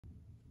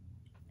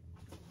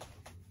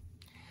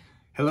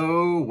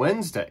Hello,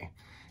 Wednesday.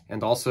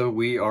 And also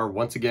we are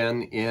once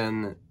again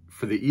in,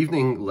 for the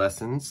evening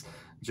lessons,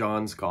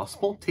 John's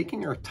Gospel,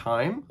 taking our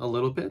time a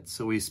little bit.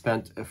 So we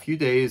spent a few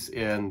days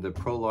in the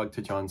prologue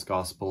to John's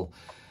Gospel,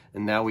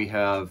 and now we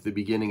have the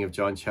beginning of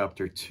John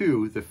chapter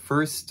 2, the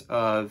first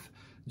of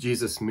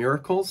Jesus'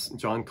 miracles.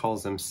 John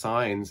calls them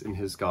signs in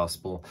his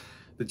Gospel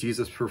that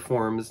Jesus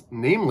performs,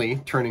 namely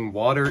turning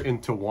water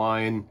into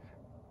wine,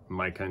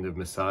 my kind of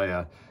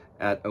Messiah,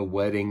 at a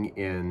wedding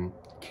in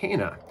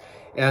Cana.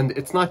 And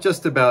it's not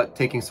just about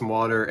taking some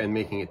water and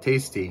making it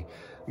tasty,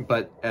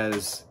 but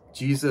as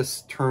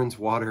Jesus turns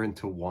water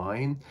into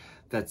wine,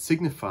 that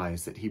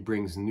signifies that he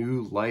brings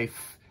new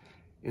life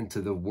into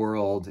the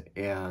world.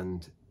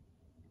 And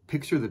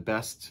picture the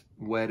best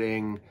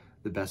wedding,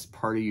 the best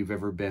party you've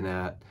ever been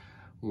at,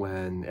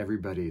 when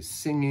everybody's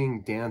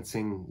singing,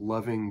 dancing,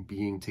 loving,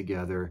 being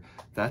together.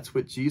 That's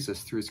what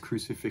Jesus, through his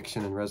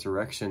crucifixion and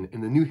resurrection in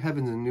the new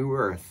heavens and new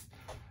earth,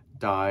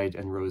 died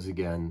and rose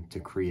again to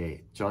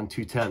create. John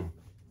 2:10.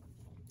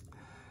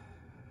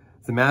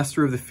 The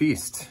master of the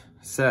feast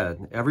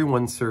said,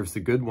 "Everyone serves the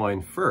good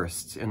wine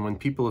first, and when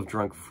people have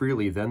drunk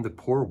freely, then the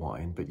poor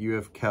wine, but you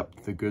have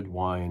kept the good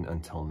wine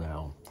until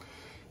now."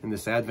 In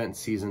this Advent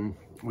season,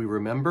 we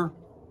remember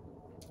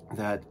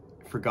that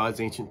for God's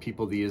ancient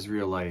people, the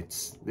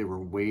Israelites, they were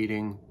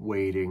waiting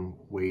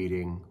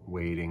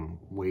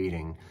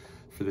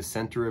for the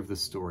center of the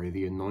story,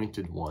 the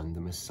anointed one,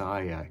 the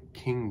Messiah,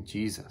 King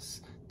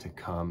Jesus, to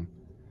come.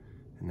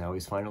 And now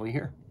he's finally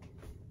here.